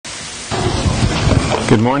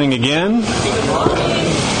Good morning again.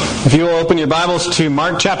 If you will open your Bibles to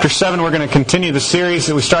Mark chapter 7, we're going to continue the series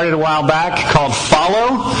that we started a while back called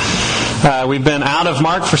Follow. We've been out of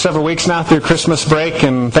Mark for several weeks now through Christmas break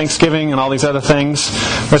and Thanksgiving and all these other things.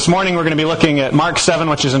 This morning we're going to be looking at Mark 7,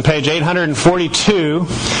 which is on page 842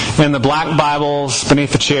 in the black Bibles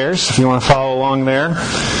beneath the chairs, if you want to follow along there.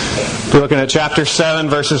 We're looking at chapter 7,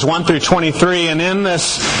 verses 1 through 23, and in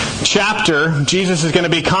this chapter, Jesus is going to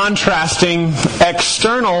be contrasting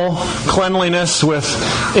external cleanliness with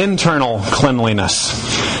internal cleanliness.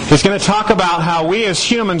 He's going to talk about how we as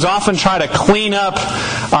humans often try to clean up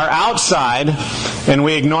our outside and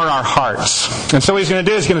we ignore our hearts. And so what he's going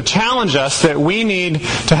to do is going to challenge us that we need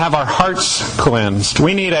to have our hearts cleansed.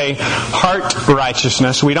 We need a heart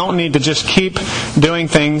righteousness. We don't need to just keep doing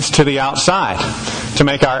things to the outside to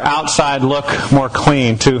make our outside look more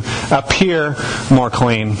clean, to appear more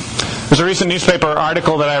clean. There's a recent newspaper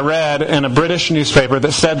article that I read in a British newspaper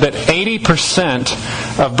that said that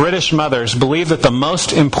 80% of British mothers believe that the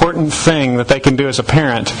most important thing that they can do as a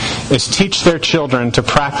parent is teach their children to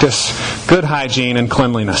practice good hygiene and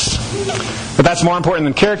cleanliness. But that's more important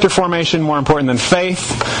than character formation, more important than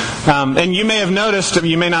faith. And you may have noticed,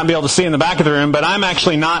 you may not be able to see in the back of the room, but I'm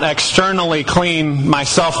actually not externally clean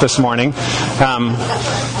myself this morning.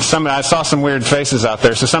 I saw some weird faces out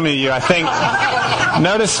there, so some of you, I think,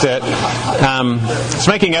 noticed it. It's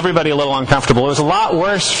making everybody a little uncomfortable. It was a lot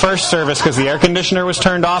worse first service because the air conditioner was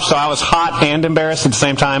turned off, so I was hot and embarrassed at the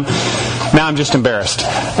same time. Now I'm just embarrassed.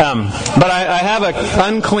 But I have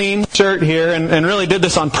an unclean shirt here, and really did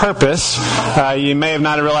this on purpose. You may have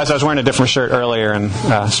not realized I was wearing a different shirt earlier and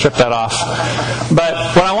stripped that off.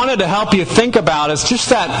 But what I wanted to help you think about is just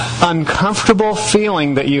that uncomfortable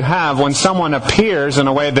feeling that you have when someone appears in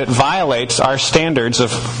a way that violates our standards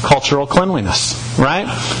of cultural cleanliness, right?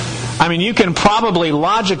 I mean, you can probably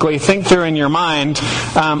logically think through in your mind,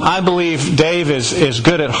 I believe Dave is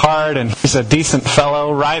good at heart and he's a decent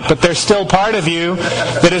fellow, right? But there's still part of you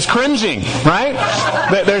that is cringing, right?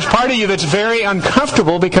 There's part of you that's very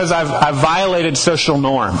uncomfortable because I've violated social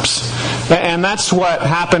norms. And that's what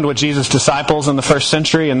happened with Jesus' disciples in the first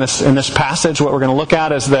century. In this passage, what we're going to look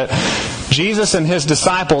at is that Jesus and his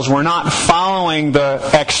disciples were not following the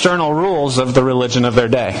external rules of the religion of their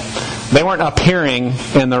day. They weren't appearing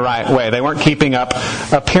in the right way. They weren't keeping up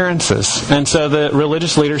appearances. And so the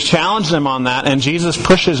religious leaders challenged them on that, and Jesus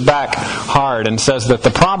pushes back hard and says that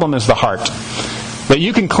the problem is the heart. That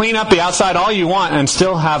you can clean up the outside all you want and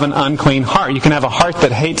still have an unclean heart. You can have a heart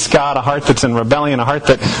that hates God, a heart that's in rebellion, a heart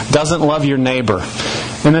that doesn't love your neighbor.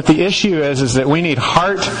 And that the issue is that we need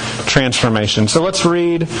heart transformation. So let's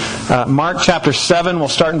read Mark chapter 7. We'll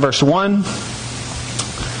start in verse 1.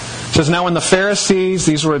 It says, now when the Pharisees,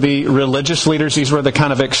 these were the religious leaders, these were the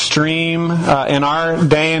kind of extreme, in our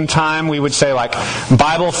day and time, we would say like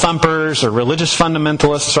Bible thumpers or religious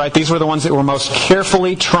fundamentalists, right? These were the ones that were most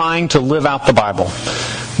carefully trying to live out the Bible.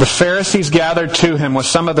 The Pharisees gathered to him with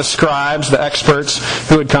some of the scribes, the experts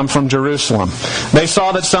who had come from Jerusalem. They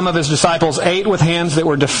saw that some of his disciples ate with hands that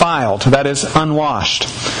were defiled, that is, unwashed.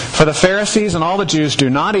 For the Pharisees and all the Jews do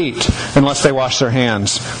not eat unless they wash their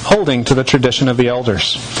hands, holding to the tradition of the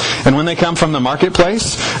elders. And when they come from the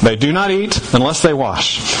marketplace, they do not eat unless they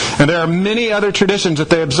wash. And there are many other traditions that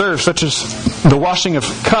they observe, such as the washing of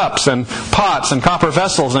cups and pots and copper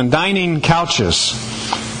vessels and dining couches.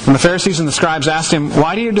 And the Pharisees and the scribes asked him,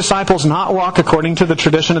 why do your disciples not walk according to the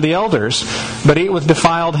tradition of the elders, but eat with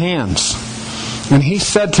defiled hands? And he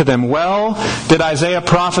said to them, well, did Isaiah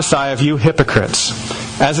prophesy of you hypocrites?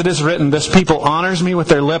 As it is written, this people honors me with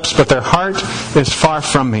their lips, but their heart is far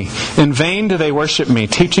from me. In vain do they worship me,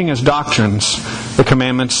 teaching as doctrines the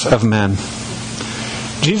commandments of men.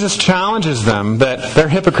 Jesus challenges them that they're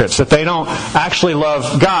hypocrites, that they don't actually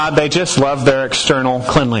love God, they just love their external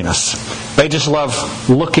cleanliness. They just love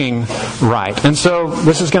looking right. And so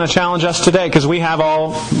this is going to challenge us today because we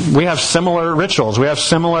have similar rituals. We have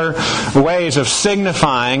similar ways of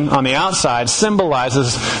signifying on the outside,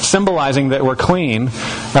 symbolizing that we're clean,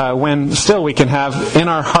 when still we can have in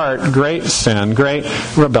our heart great sin, great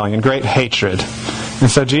rebellion, great hatred. And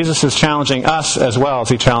so Jesus is challenging us as well as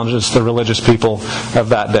he challenges the religious people of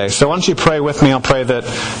that day. So why don't you pray with me? I'll pray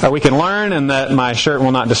that we can learn and that my shirt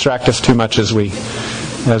will not distract us too much as we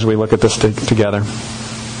look at this together.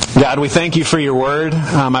 God, we thank you for your word.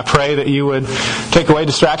 I pray that you would take away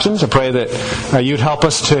distractions. I pray that you'd help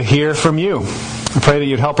us to hear from you. I pray that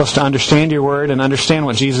you'd help us to understand your word and understand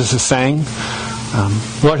what Jesus is saying.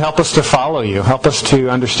 Lord, help us to follow you. Help us to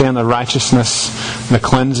understand the righteousness, the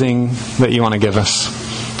cleansing that you want to give us.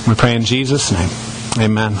 We pray in Jesus' name.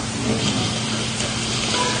 Amen.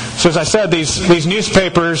 So as I said, these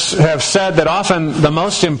newspapers have said that often the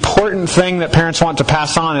most important thing that parents want to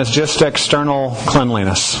pass on is just external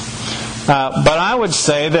cleanliness. But I would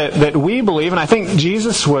say that we believe, and I think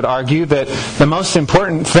Jesus would argue, that the most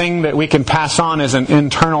important thing that we can pass on is an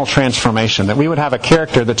internal transformation, that we would have a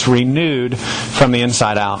character that's renewed from the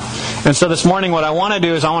inside out. And so this morning what I want to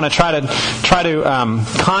do is I want to try to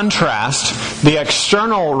contrast the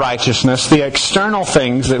external righteousness, the external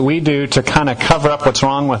things that we do to kind of cover up what's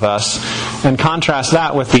wrong with us, and contrast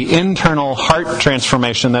that with the internal heart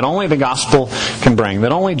transformation that only the gospel can bring,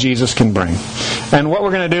 that only Jesus can bring. And what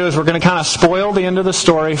we're going to do is we're going to kind of spoil the end of the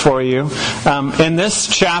story for you. In this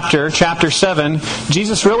chapter 7,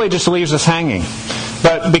 Jesus really just leaves us hanging.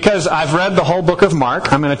 But because I've read the whole book of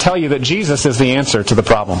Mark, I'm going to tell you that Jesus is the answer to the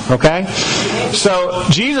problem, okay? So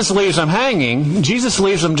Jesus leaves them hanging. Jesus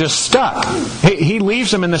leaves them just stuck. He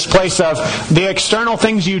leaves them in this place of the external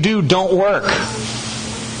things you do don't work.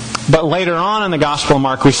 But later on in the Gospel of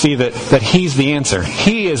Mark, we see that He's the answer.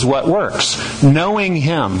 He is what works. Knowing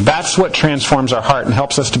Him, that's what transforms our heart and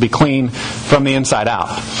helps us to be clean from the inside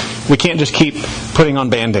out. We can't just keep putting on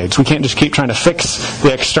Band-Aids. We can't just keep trying to fix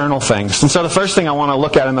the external things. And so the first thing I want to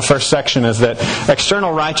look at in the first section is that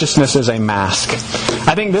external righteousness is a mask.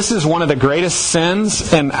 I think this is one of the greatest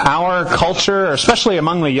sins in our culture, especially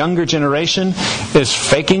among the younger generation, is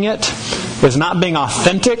faking it, is not being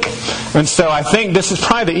authentic. And so I think this is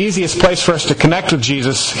probably the easiest place for us to connect with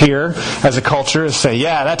Jesus here as a culture, is say,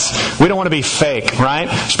 we don't want to be fake, right?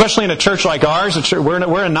 Especially in a church like ours.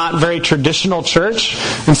 We're a not very traditional church,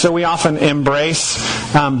 and so we often embrace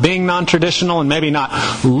being non-traditional and maybe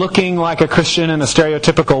not looking like a Christian in a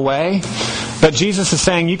stereotypical way. But Jesus is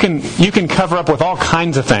saying you can cover up with all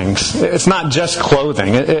kinds of things. It's not just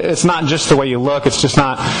clothing. It's not just the way you look. It's just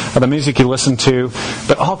not the music you listen to.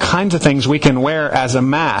 But all kinds of things we can wear as a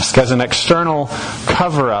mask, as an external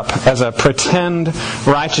cover-up, as a pretend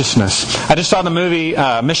righteousness. I just saw the movie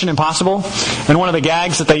Mission Impossible, and one of the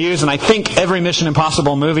gags that they use, and I think every Mission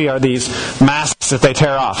Impossible movie, are these masks that they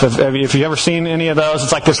tear off. If you've ever seen any of those,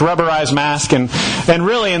 it's like this rubberized mask, and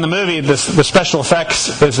really in the movie, the special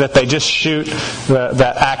effects is that they just shoot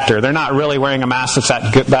that actor. They're not really wearing a mask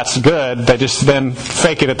that's good. They just then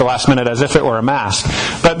fake it at the last minute as if it were a mask.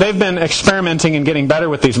 But they've been experimenting and getting better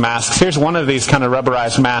with these masks. Here's one of these kind of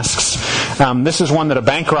rubberized masks. This is one that a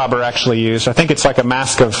bank robber actually used. I think it's like a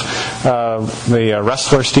mask of the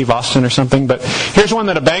wrestler Steve Austin or something. But here's one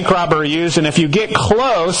that a bank robber used, and if you get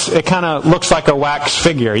close, it kind of looks like a wax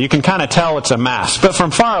figure. You can kind of tell it's a mask. But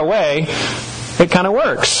from far away, it kind of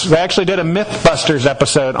works. They actually did a Mythbusters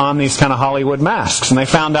episode on these kind of Hollywood masks, and they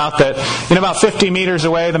found out that about 50 meters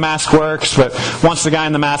away the mask works, but once the guy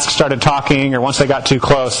in the mask started talking, or once they got too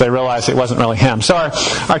close, they realized it wasn't really him. So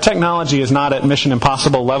our technology is not at Mission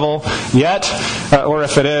Impossible level yet, or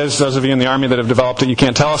if it is, those of you in the Army that have developed it, you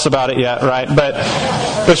can't tell us about it yet, right? But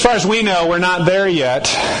as far as we know, we're not there yet.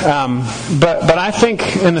 But I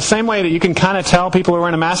think in the same way that you can kind of tell people are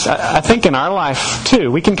wearing a mask, I think in our life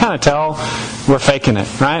too, we can kind of tell we're faking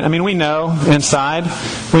it, right? I mean, we know inside.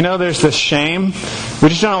 We know there's this shame. We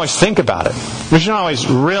just don't always think about it. We just don't always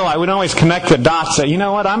realize. We don't always connect the dots. That, you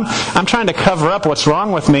know what? I'm trying to cover up what's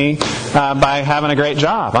wrong with me by having a great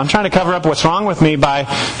job. I'm trying to cover up what's wrong with me by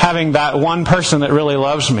having that one person that really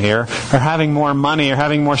loves me, or having more money, or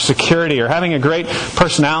having more security, or having a great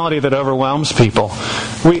personality that overwhelms people.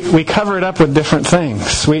 We cover it up with different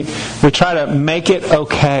things. We try to make it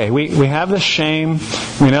okay. We have the shame.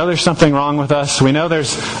 We know there's something wrong with us. We know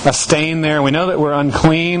there's a stain there. We know that we're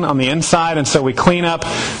unclean on the inside, and so we clean up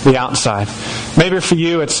the outside. Maybe for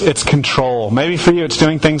you it's control. Maybe for you it's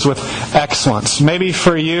doing things with excellence. Maybe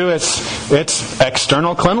for you it's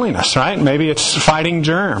external cleanliness, right? Maybe it's fighting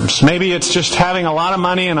germs. Maybe it's just having a lot of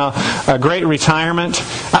money and a great retirement.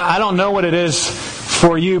 I don't know what it is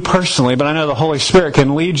for you personally, but I know the Holy Spirit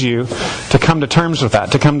can lead you to come to terms with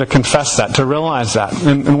that, to come to confess that, to realize that.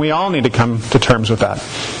 And we all need to come to terms with that.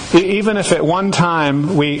 Even if at one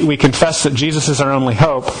time we confess that Jesus is our only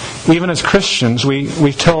hope, even as Christians, we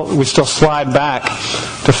still slide back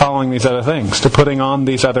to following these other things, to putting on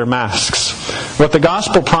these other masks. What the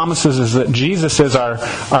gospel promises is that Jesus is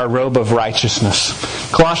our robe of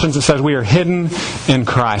righteousness. Colossians, it says we are hidden in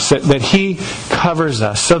Christ, that He covers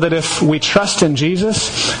us, so that if we trust in Jesus,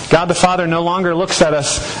 God the Father no longer looks at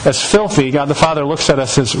us as filthy. God the Father looks at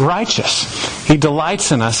us as righteous. He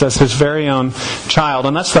delights in us as His very own child.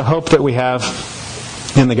 And that's the hope that we have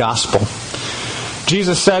in the gospel.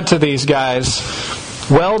 Jesus said to these guys,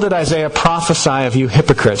 "Well did Isaiah prophesy of you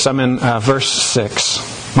hypocrites." I'm in verse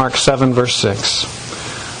 6. Mark 7, verse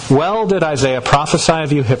 6. Well did Isaiah prophesy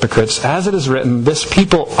of you hypocrites, as it is written, this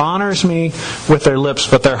people honors me with their lips,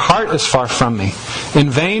 but their heart is far from me. In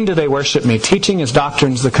vain do they worship me, teaching as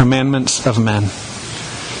doctrines the commandments of men.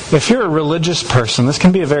 If you're a religious person, this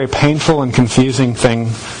can be a very painful and confusing thing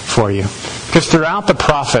for you. Because throughout the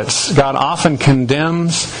prophets, God often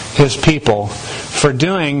condemns His people for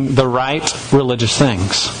doing the right religious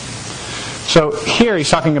things. So here He's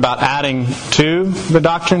talking about adding to the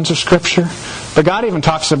doctrines of Scripture. But God even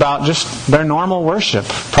talks about just their normal worship,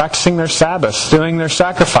 practicing their Sabbaths, doing their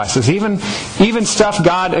sacrifices. Even stuff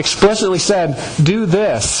God explicitly said, do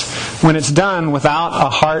this. When it's done without a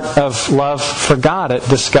heart of love for God, it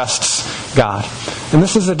disgusts God. And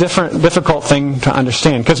this is a difficult thing to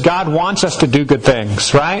understand, because God wants us to do good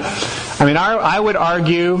things, right? I mean, I would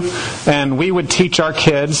argue, and we would teach our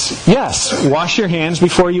kids, yes, wash your hands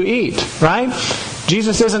before you eat, right?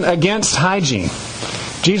 Jesus isn't against hygiene.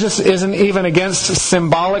 Jesus isn't even against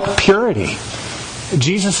symbolic purity.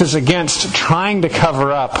 Jesus is against trying to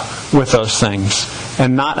cover up with those things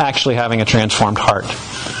and not actually having a transformed heart.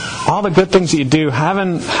 All the good things that you do,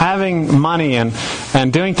 having money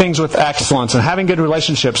and doing things with excellence and having good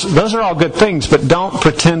relationships, those are all good things, but don't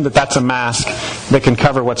pretend that that's a mask that can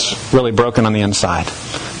cover what's really broken on the inside.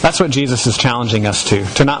 That's what Jesus is challenging us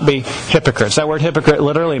to not be hypocrites. That word hypocrite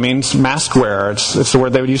literally means mask wearer. It's the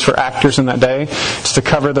word they would use for actors in that day. It's to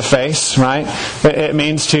cover the face, right? It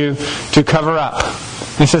means to cover up.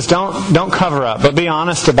 He says, don't cover up, but be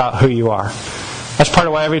honest about who you are. That's part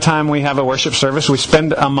of why every time we have a worship service, we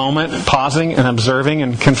spend a moment pausing and observing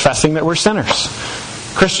and confessing that we're sinners.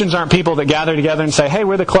 Christians aren't people that gather together and say, hey,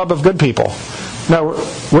 we're the club of good people. No,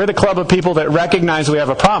 we're the club of people that recognize we have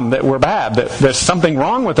a problem, that we're bad, that there's something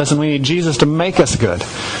wrong with us, and we need Jesus to make us good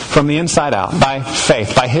from the inside out, by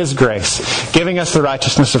faith, by His grace, giving us the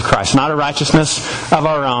righteousness of Christ. Not a righteousness of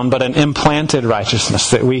our own, but an implanted righteousness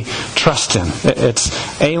that we trust in.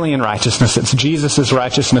 It's alien righteousness. It's Jesus'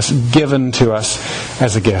 righteousness given to us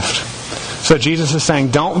as a gift. So Jesus is saying,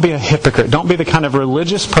 don't be a hypocrite. Don't be the kind of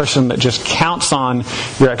religious person that just counts on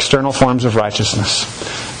your external forms of righteousness.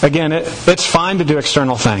 Again, it's fine to do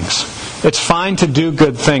external things. It's fine to do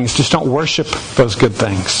good things. Just don't worship those good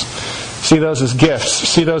things. See those as gifts.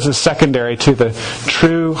 See those as secondary to the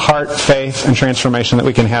true heart, faith, and transformation that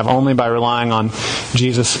we can have only by relying on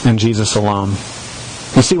Jesus and Jesus alone.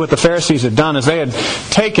 You see, what the Pharisees had done is they had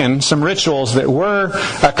taken some rituals that were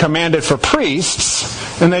commanded for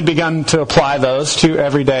priests, and they'd begun to apply those to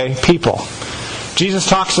everyday people. Jesus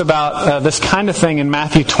talks about this kind of thing in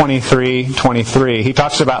Matthew 23:23. He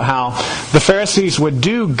talks about how the Pharisees would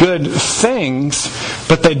do good things,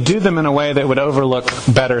 but they'd do them in a way that would overlook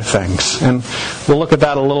better things. And we'll look at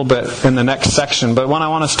that a little bit in the next section. But what I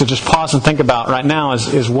want us to just pause and think about right now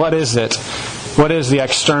is what is it? What is the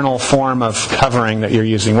external form of covering that you're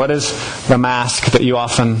using? What is the mask that you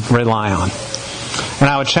often rely on? And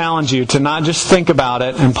I would challenge you to not just think about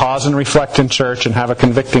it and pause and reflect in church and have a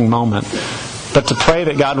convicting moment, but to pray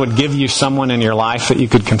that God would give you someone in your life that you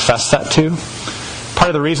could confess that to. Part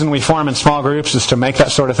of the reason we form in small groups is to make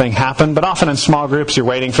that sort of thing happen. But often in small groups, you're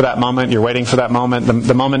waiting for that moment. You're waiting for that moment.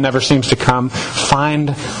 The moment never seems to come.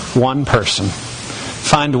 Find one person.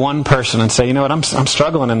 Find one person and say, you know what, I'm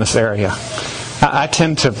struggling in this area. I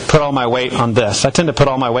tend to put all my weight on this. I tend to put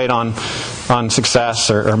all my weight on success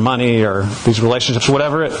or money or these relationships,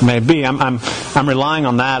 whatever it may be. I'm relying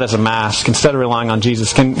on that as a mask instead of relying on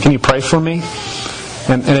Jesus. Can you pray for me?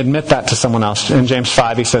 And admit that to someone else. In James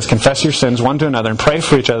 5, he says, confess your sins one to another and pray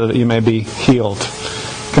for each other that you may be healed.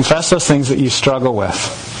 Confess those things that you struggle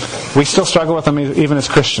with. We still struggle with them even as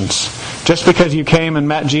Christians. Just because you came and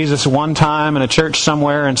met Jesus one time in a church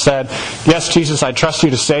somewhere and said, yes, Jesus, I trust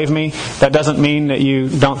you to save me, that doesn't mean that you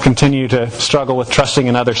don't continue to struggle with trusting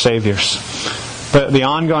in other saviors. But the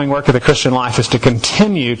ongoing work of the Christian life is to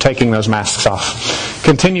continue taking those masks off.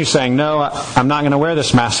 Continue saying, no, I'm not going to wear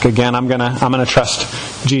this mask again. I'm going to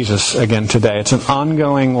trust Jesus again today. It's an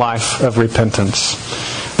ongoing life of repentance.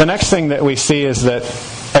 The next thing that we see is that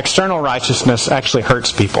external righteousness actually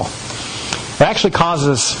hurts people. It actually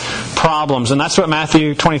causes problems. And that's what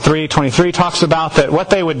Matthew 23:23 talks about, that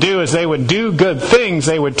what they would do is they would do good things.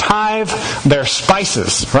 They would tithe their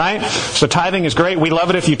spices, right? So tithing is great. We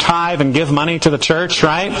love it if you tithe and give money to the church,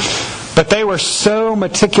 right? But they were so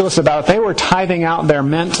meticulous about it. They were tithing out their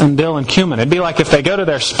mint and dill and cumin. It'd be like if they go to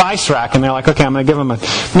their spice rack and they're like, okay, I'm going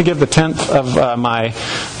to give the tenth of my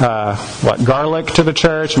garlic to the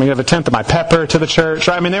church. I'm going to give a tenth of my pepper to the church.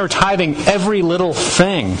 Right? I mean, they were tithing every little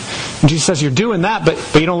thing. And Jesus says, you're doing that, but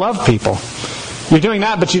you don't love people. You're doing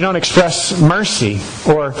that, but you don't express mercy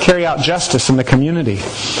or carry out justice in the community.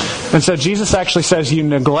 And so Jesus actually says you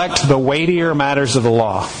neglect the weightier matters of the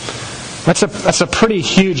law. That's a pretty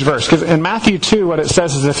huge verse. Because in Matthew 2, what it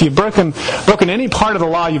says is if you've broken any part of the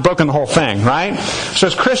law, you've broken the whole thing, right? So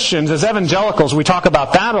as Christians, as evangelicals, we talk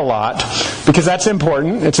about that a lot because that's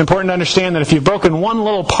important. It's important to understand that if you've broken one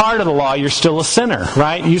little part of the law, you're still a sinner,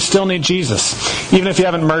 right? You still need Jesus, even if you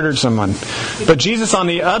haven't murdered someone. But Jesus on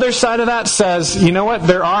the other side of that says, you know what?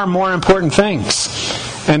 There are more important things.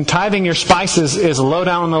 And tithing your spices is low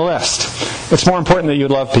down on the list. It's more important that you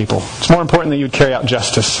would love people. It's more important that you would carry out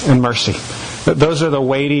justice and mercy. Those are the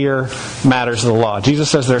weightier matters of the law.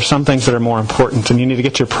 Jesus says there are some things that are more important, and you need to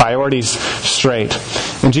get your priorities straight.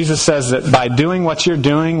 And Jesus says that by doing what you're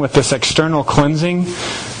doing with this external cleansing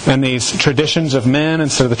and these traditions of men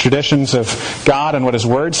instead of the traditions of God and what His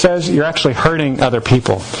Word says, you're actually hurting other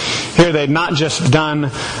people. Here they'd not just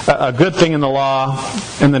done a good thing in the law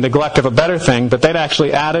and the neglect of a better thing, but they'd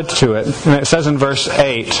actually added to it. And it says in verse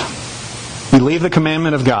 8, you leave the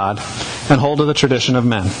commandment of God and hold to the tradition of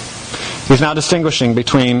men. He's now distinguishing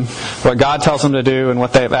between what God tells them to do and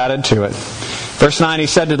what they've added to it. Verse 9, He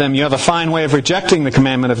said to them, you have a fine way of rejecting the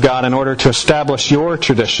commandment of God in order to establish your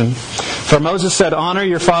tradition. For Moses said, honor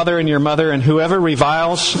your father and your mother, and whoever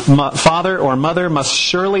reviles father or mother must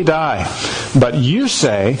surely die. But you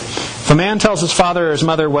say, if a man tells his father or his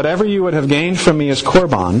mother, whatever you would have gained from me is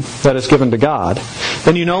korban, that is given to God,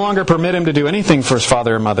 then you no longer permit him to do anything for his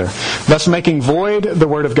father or mother, thus making void the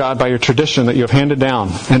word of God by your tradition that you have handed down,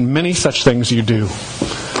 and many such things you do.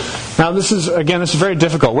 Now this is very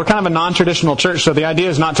difficult. We're kind of a non-traditional church, so the idea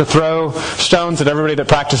is not to throw stones at everybody that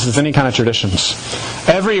practices any kind of traditions.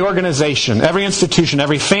 Every organization, every institution,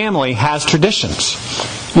 every family has traditions.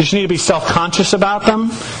 You just need to be self-conscious about them,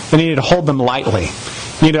 and you need to hold them lightly.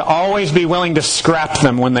 You need to always be willing to scrap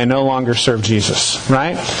them when they no longer serve Jesus,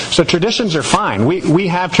 right? So traditions are fine. We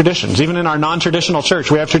have traditions. Even in our non-traditional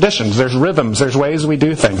church, we have traditions. There's rhythms. There's ways we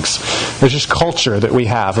do things. There's just culture that we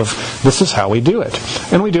have of this is how we do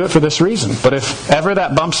it. And we do it for this reason. But if ever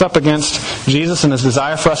that bumps up against Jesus and His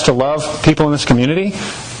desire for us to love people in this community,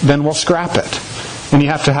 then we'll scrap it. And you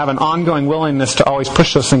have to have an ongoing willingness to always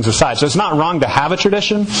push those things aside. So it's not wrong to have a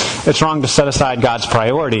tradition. It's wrong to set aside God's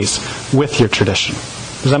priorities with your tradition.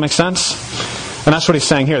 Does that make sense? And that's what He's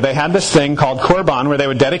saying here. They had this thing called korban where they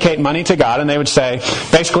would dedicate money to God, and they would say,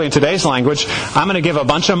 basically in today's language, I'm going to give a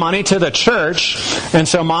bunch of money to the church, and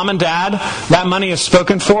so mom and dad, that money is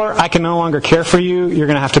spoken for. I can no longer care for you. You're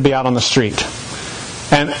going to have to be out on the street.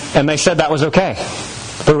 And they said that was okay.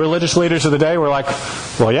 The religious leaders of the day were like,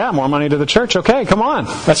 well, yeah, more money to the church. Okay, come on.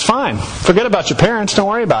 That's fine. Forget about your parents. Don't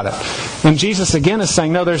worry about it. And Jesus, again, is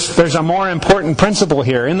saying, no, there's a more important principle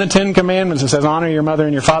here. In the Ten Commandments, it says, honor your mother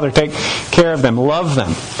and your father. Take care of them. Love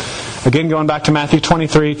them. Again, going back to Matthew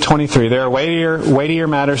 23:23, there are weightier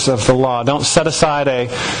matters of the law. Don't set aside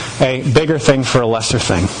a bigger thing for a lesser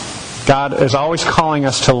thing. God is always calling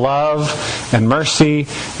us to love and mercy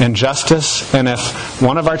and justice. And if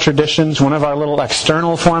one of our traditions, one of our little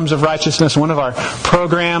external forms of righteousness, one of our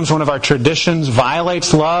programs, one of our traditions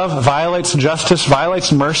violates love, violates justice,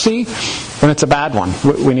 violates mercy, then it's a bad one.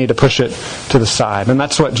 We need to push it to the side. And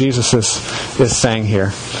that's what Jesus is saying here.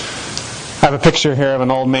 I have a picture here of an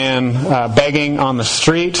old man begging on the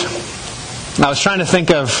street. I was trying to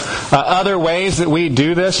think of other ways that we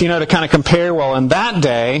do this, to kind of compare. Well, in that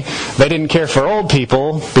day, they didn't care for old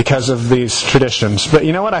people because of these traditions. But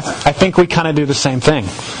you know what? I think we kind of do the same thing.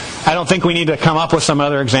 I don't think we need to come up with some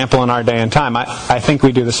other example in our day and time. I think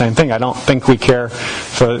we do the same thing. I don't think we care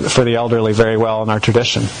for the elderly very well in our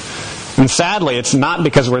tradition. And sadly, it's not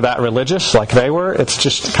because we're that religious like they were. It's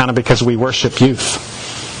just kind of because we worship youth.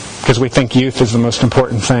 Because we think youth is the most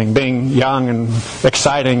important thing. Being young and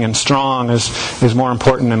exciting and strong is more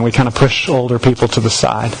important, and we kind of push older people to the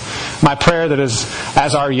side. My prayer that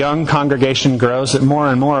as our young congregation grows, that more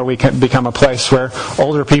and more we can become a place where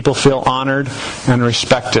older people feel honored and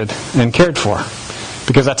respected and cared for.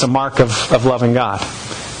 Because that's a mark of loving God,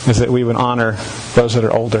 is that we would honor those that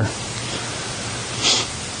are older.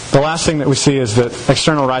 The last thing that we see is that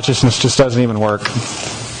external righteousness just doesn't even work.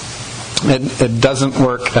 It doesn't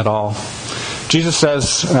work at all. Jesus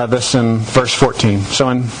says this in verse 14. So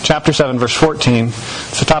in chapter 7, verse 14,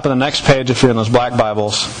 it's the top of the next page if you're in those black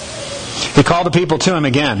Bibles. He called the people to Him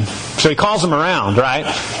again. So He calls them around, right?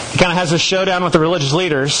 He kind of has this showdown with the religious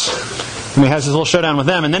leaders, and He has this little showdown with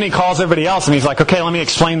them, and then He calls everybody else, and He's like, okay, let me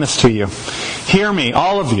explain this to you. Hear me,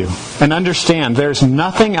 all of you, and understand there's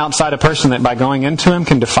nothing outside a person that by going into him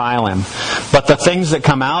can defile him, but the things that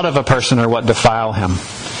come out of a person are what defile him.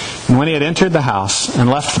 And when he had entered the house and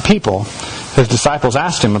left the people, his disciples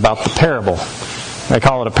asked him about the parable. They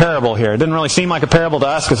call it a parable here. It didn't really seem like a parable to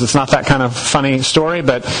us because it's not that kind of funny story,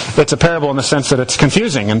 but it's a parable in the sense that it's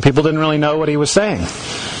confusing and people didn't really know what he was saying.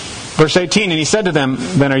 Verse 18, and he said to them,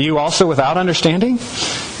 then are you also without understanding?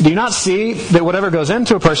 Do you not see that whatever goes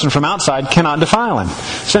into a person from outside cannot defile him,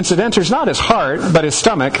 since it enters not his heart, but his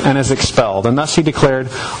stomach, and is expelled? And thus he declared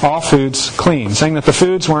all foods clean, saying that the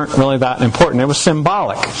foods weren't really that important. It was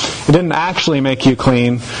symbolic. It didn't actually make you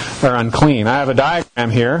clean or unclean. I have a diagram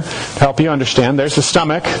here to help you understand. There's the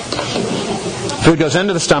stomach. Food goes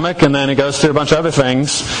into the stomach, and then it goes through a bunch of other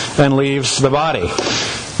things and leaves the body.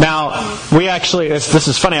 Now, this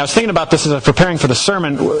is funny, I was thinking about this as I was preparing for the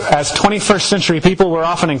sermon. As 21st century people, we're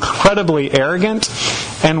often incredibly arrogant,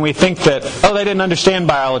 and we think that, they didn't understand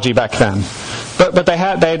biology back then. But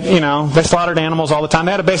they slaughtered animals all the time.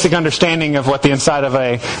 They had a basic understanding of what the inside of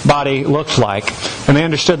a body looked like. And they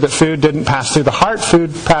understood that food didn't pass through the heart,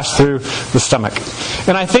 food passed through the stomach.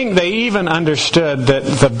 And I think they even understood that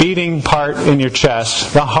the beating part in your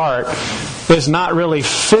chest, the heart, is not really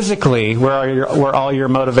physically where all your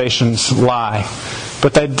motivations lie.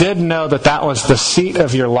 But they did know that that was the seat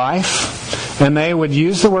of your life, and they would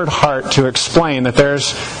use the word heart to explain that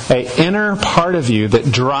there's an inner part of you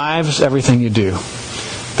that drives everything you do.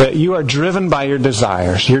 That you are driven by your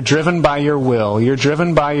desires, you're driven by your will, you're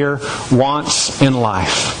driven by your wants in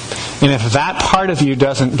life. And if that part of you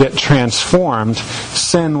doesn't get transformed,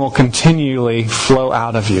 sin will continually flow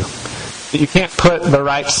out of you. You can't put the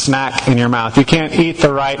right snack in your mouth. You can't eat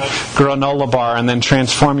the right granola bar and then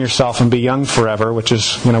transform yourself and be young forever, which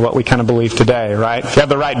is what we kind of believe today, right? If you have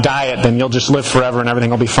the right diet, then you'll just live forever and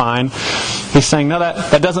everything will be fine. He's saying, no,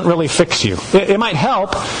 that doesn't really fix you. It might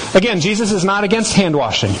help. Again, Jesus is not against hand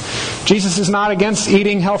washing. Jesus is not against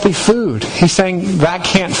eating healthy food. He's saying that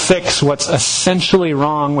can't fix what's essentially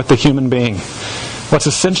wrong with the human being. What's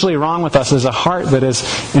essentially wrong with us is a heart that is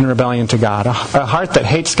in rebellion to God. A heart that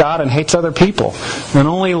hates God and hates other people and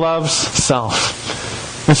only loves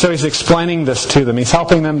self. And so he's explaining this to them. He's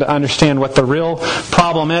helping them to understand what the real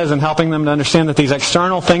problem is and helping them to understand that these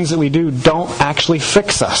external things that we do don't actually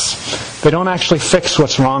fix us. They don't actually fix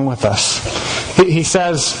what's wrong with us. He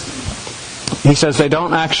says they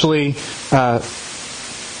don't actually...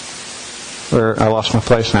 I lost my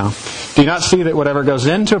place now. Do you not see that whatever goes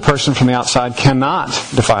into a person from the outside cannot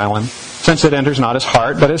defile him, since it enters not his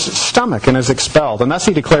heart, but his stomach, and is expelled? And thus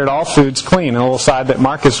he declared all foods clean. A little side that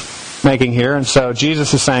Mark is making here. And so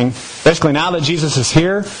Jesus is saying, basically now that Jesus is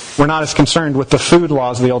here, we're not as concerned with the food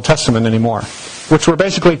laws of the Old Testament anymore, which were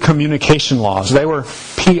basically communication laws. They were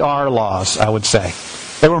PR laws, I would say.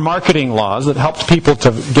 They were marketing laws that helped people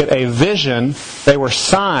to get a vision. They were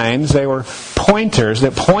signs. They were pointers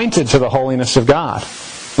that pointed to the holiness of God.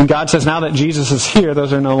 And God says, now that Jesus is here,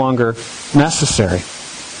 those are no longer necessary.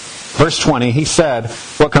 Verse 20, he said,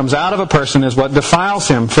 what comes out of a person is what defiles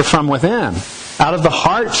him, for from within, out of the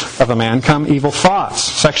heart of a man come evil thoughts,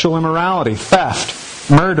 sexual immorality,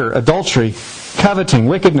 theft, murder, adultery, coveting,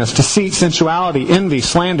 wickedness, deceit, sensuality, envy,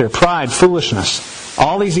 slander, pride, foolishness.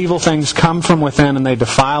 All these evil things come from within and they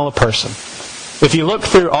defile a person. If you look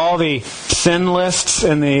through all the sin lists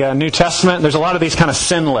in the New Testament, there's a lot of these kind of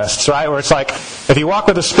sin lists, right? Where it's like, if you walk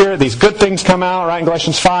with the Spirit, these good things come out, right, in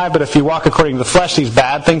Galatians 5. But if you walk according to the flesh, these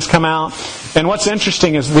bad things come out. And what's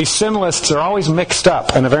interesting is these sin lists are always mixed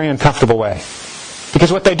up in a very uncomfortable way.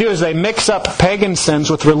 Because what they do is they mix up pagan sins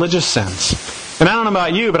with religious sins. And I don't know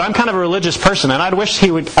about you, but I'm kind of a religious person, and I wish he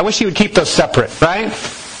would keep those separate, right?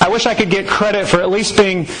 I wish I could get credit for at least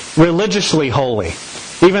being religiously holy.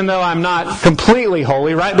 Even though I'm not completely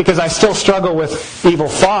holy, right? Because I still struggle with evil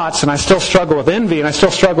thoughts, and I still struggle with envy, and I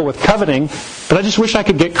still struggle with coveting. But I just wish I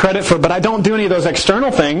could get credit for it. But I don't do any of those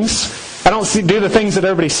external things. I don't do the things that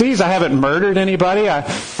everybody sees. I haven't murdered anybody. I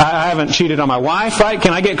haven't cheated on my wife, right?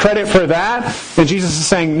 Can I get credit for that? And Jesus is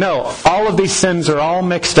saying, no, all of these sins are all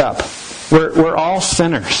mixed up. We're all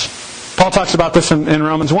sinners. Paul talks about this in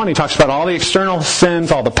Romans 1. He talks about all the external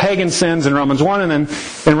sins, all the pagan sins in Romans 1. And then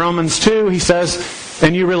in Romans 2, he says,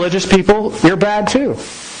 and you religious people, you're bad too.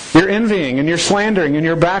 You're envying and you're slandering and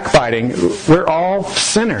you're backbiting. We're all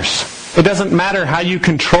sinners. It doesn't matter how you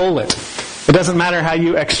control it. It doesn't matter how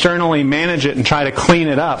you externally manage it and try to clean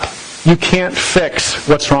it up. You can't fix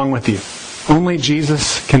what's wrong with you. Only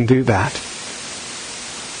Jesus can do that.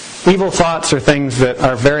 Evil thoughts are things that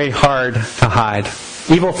are very hard to hide.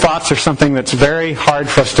 Evil thoughts are something that's very hard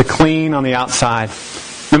for us to clean on the outside.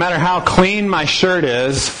 No matter how clean my shirt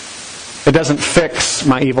is, it doesn't fix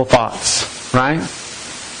my evil thoughts, right?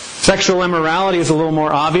 Sexual immorality is a little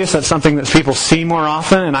more obvious. That's something that people see more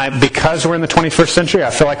often. And because we're in the 21st century,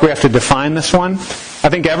 I feel like we have to define this one. I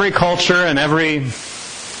think every culture and every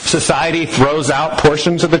society throws out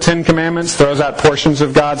portions of the Ten Commandments, throws out portions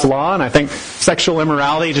of God's law. And I think sexual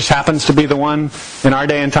immorality just happens to be the one in our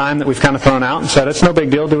day and time that we've kind of thrown out and said, it's no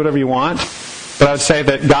big deal, do whatever you want. But I would say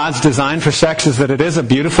that God's design for sex is that it is a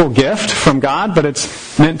beautiful gift from God, but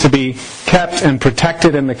it's meant to be kept and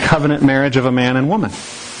protected in the covenant marriage of a man and woman.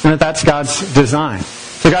 And that's God's design.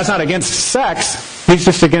 So God's not against sex. He's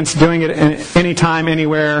just against doing it anytime,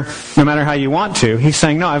 anywhere, no matter how you want to. He's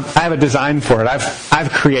saying, no, I have a design for it. I've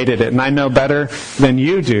created it, and I know better than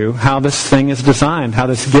you do how this thing is designed, how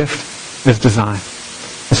this gift is designed.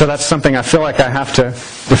 And so that's something I feel like I have to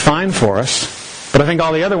define for us. But I think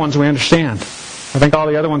all the other ones we understand. I think all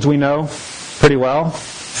the other ones we know pretty well.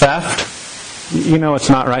 Theft. You know it's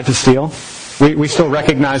not right to steal. We still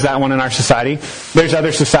recognize that one in our society. There's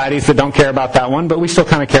other societies that don't care about that one, but we still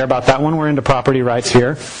kind of care about that one. We're into property rights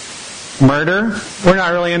here. Murder. We're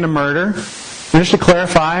not really into murder. And just to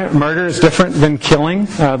clarify, murder is different than killing.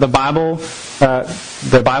 The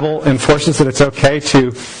Bible enforces that it's okay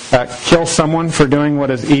to kill someone for doing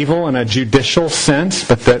what is evil in a judicial sense,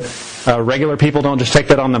 but that regular people don't just take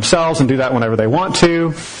that on themselves and do that whenever they want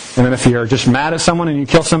to. And then if you're just mad at someone and you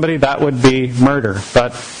kill somebody, that would be murder.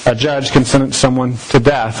 But a judge can sentence someone to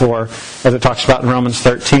death, or as it talks about in Romans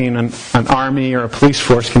 13, an army or a police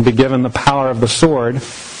force can be given the power of the sword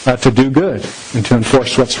to do good and to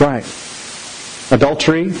enforce what's right.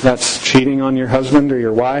 Adultery, that's cheating on your husband or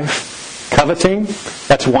your wife. Coveting,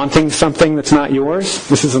 that's wanting something that's not yours.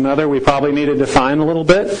 This is another we probably need to define a little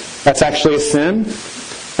bit. That's actually a sin.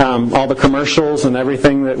 All the commercials and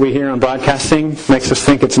everything that we hear on broadcasting makes us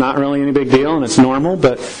think it's not really any big deal and it's normal,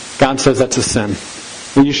 but God says that's a sin.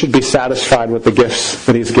 And you should be satisfied with the gifts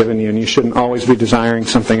that He's given you, and you shouldn't always be desiring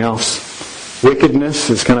something else. Wickedness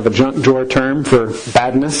is kind of a junk drawer term for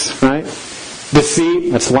badness, right?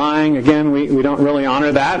 Deceit, that's lying. Again, we don't really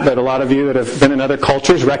honor that, but a lot of you that have been in other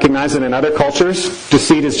cultures recognize that in other cultures,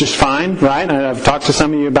 deceit is just fine, right? And I've talked to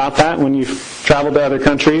some of you about that. When you've traveled to other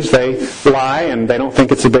countries, they lie and they don't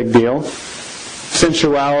think it's a big deal.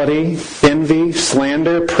 Sensuality, envy,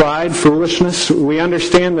 slander, pride, foolishness. We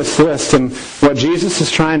understand this list, and what Jesus is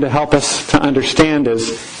trying to help us to understand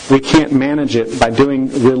is we can't manage it by doing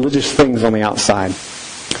religious things on the outside.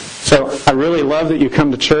 So I really love that you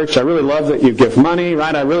come to church. I really love that you give money,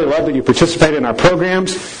 right? I really love that you participate in our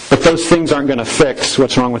programs. But those things aren't going to fix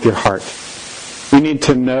what's wrong with your heart. You need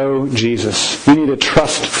to know Jesus. You need to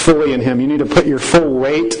trust fully in Him. You need to put your full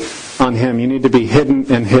weight on Him. You need to be hidden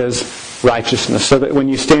in His righteousness, so that when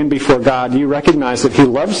you stand before God, you recognize that He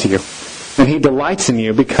loves you. And He delights in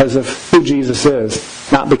you because of who Jesus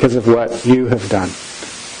is, not because of what you have done.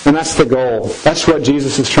 And that's the goal. That's what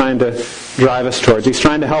Jesus is trying to drive us towards. He's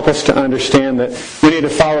trying to help us to understand that we need to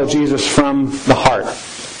follow Jesus from the heart.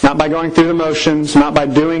 Not by going through the motions, not by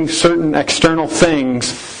doing certain external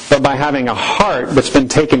things, but by having a heart that's been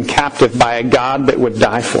taken captive by a God that would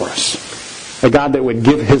die for us. A God that would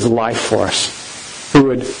give His life for us. Who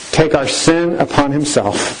would take our sin upon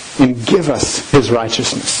Himself and give us His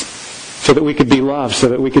righteousness. So that we could be loved, so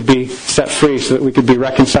that we could be set free, so that we could be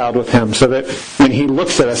reconciled with Him, so that when He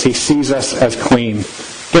looks at us, He sees us as clean.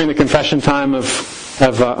 During the confession time of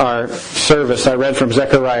our service, I read from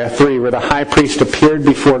Zechariah 3, where the high priest appeared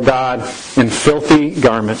before God in filthy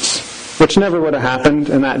garments, which never would have happened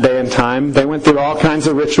in that day and time. They went through all kinds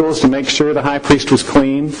of rituals to make sure the high priest was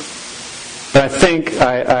clean. But I think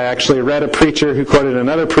I actually read a preacher who quoted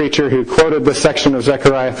another preacher who quoted this section of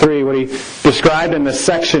Zechariah 3. What he described in this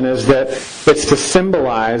section is that it's to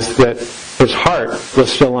symbolize that his heart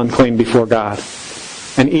was still unclean before God.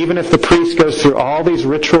 And even if the priest goes through all these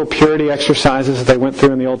ritual purity exercises that they went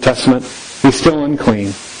through in the Old Testament, he's still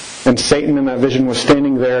unclean. And Satan in that vision was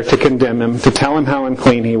standing there to condemn him, to tell him how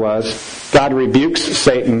unclean he was. God rebukes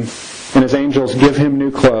Satan, and His angels give him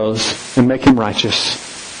new clothes and make him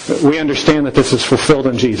righteous. We understand that this is fulfilled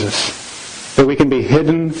in Jesus. That we can be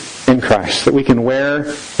hidden in Christ. That we can wear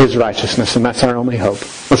His righteousness. And that's our only hope.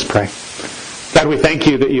 Let's pray. God, we thank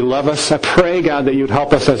You that You love us. I pray, God, that You'd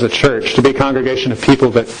help us as a church to be a congregation of people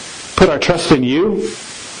that put our trust in You.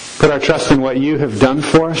 Put our trust in what You have done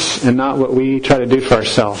for us and not what we try to do for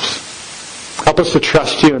ourselves. Help us to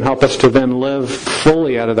trust You and help us to then live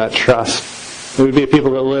fully out of that trust. That we'd be a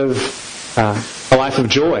people that live a life of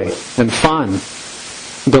joy and fun.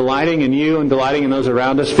 Delighting in You and delighting in those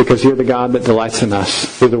around us because You're the God that delights in us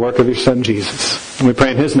through the work of Your Son Jesus. And we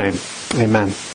pray in His name. Amen.